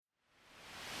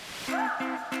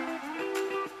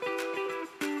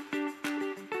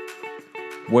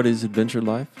What is Adventure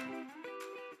Life?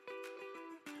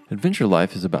 Adventure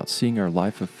Life is about seeing our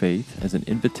life of faith as an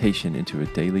invitation into a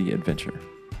daily adventure.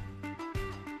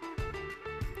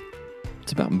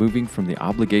 It's about moving from the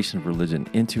obligation of religion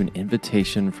into an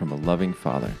invitation from a loving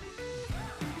Father.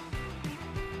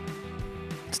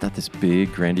 It's not this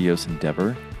big, grandiose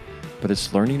endeavor, but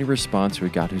it's learning to respond to a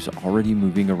God who's already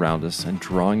moving around us and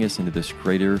drawing us into this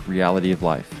greater reality of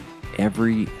life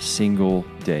every single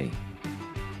day.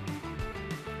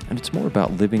 And it's more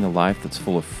about living a life that's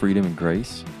full of freedom and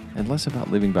grace, and less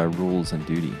about living by rules and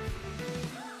duty.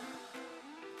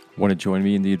 Want to join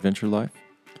me in the Adventure Life?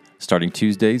 Starting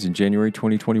Tuesdays in January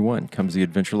 2021 comes the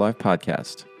AdventureLife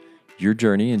Podcast, your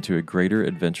journey into a greater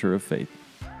adventure of faith.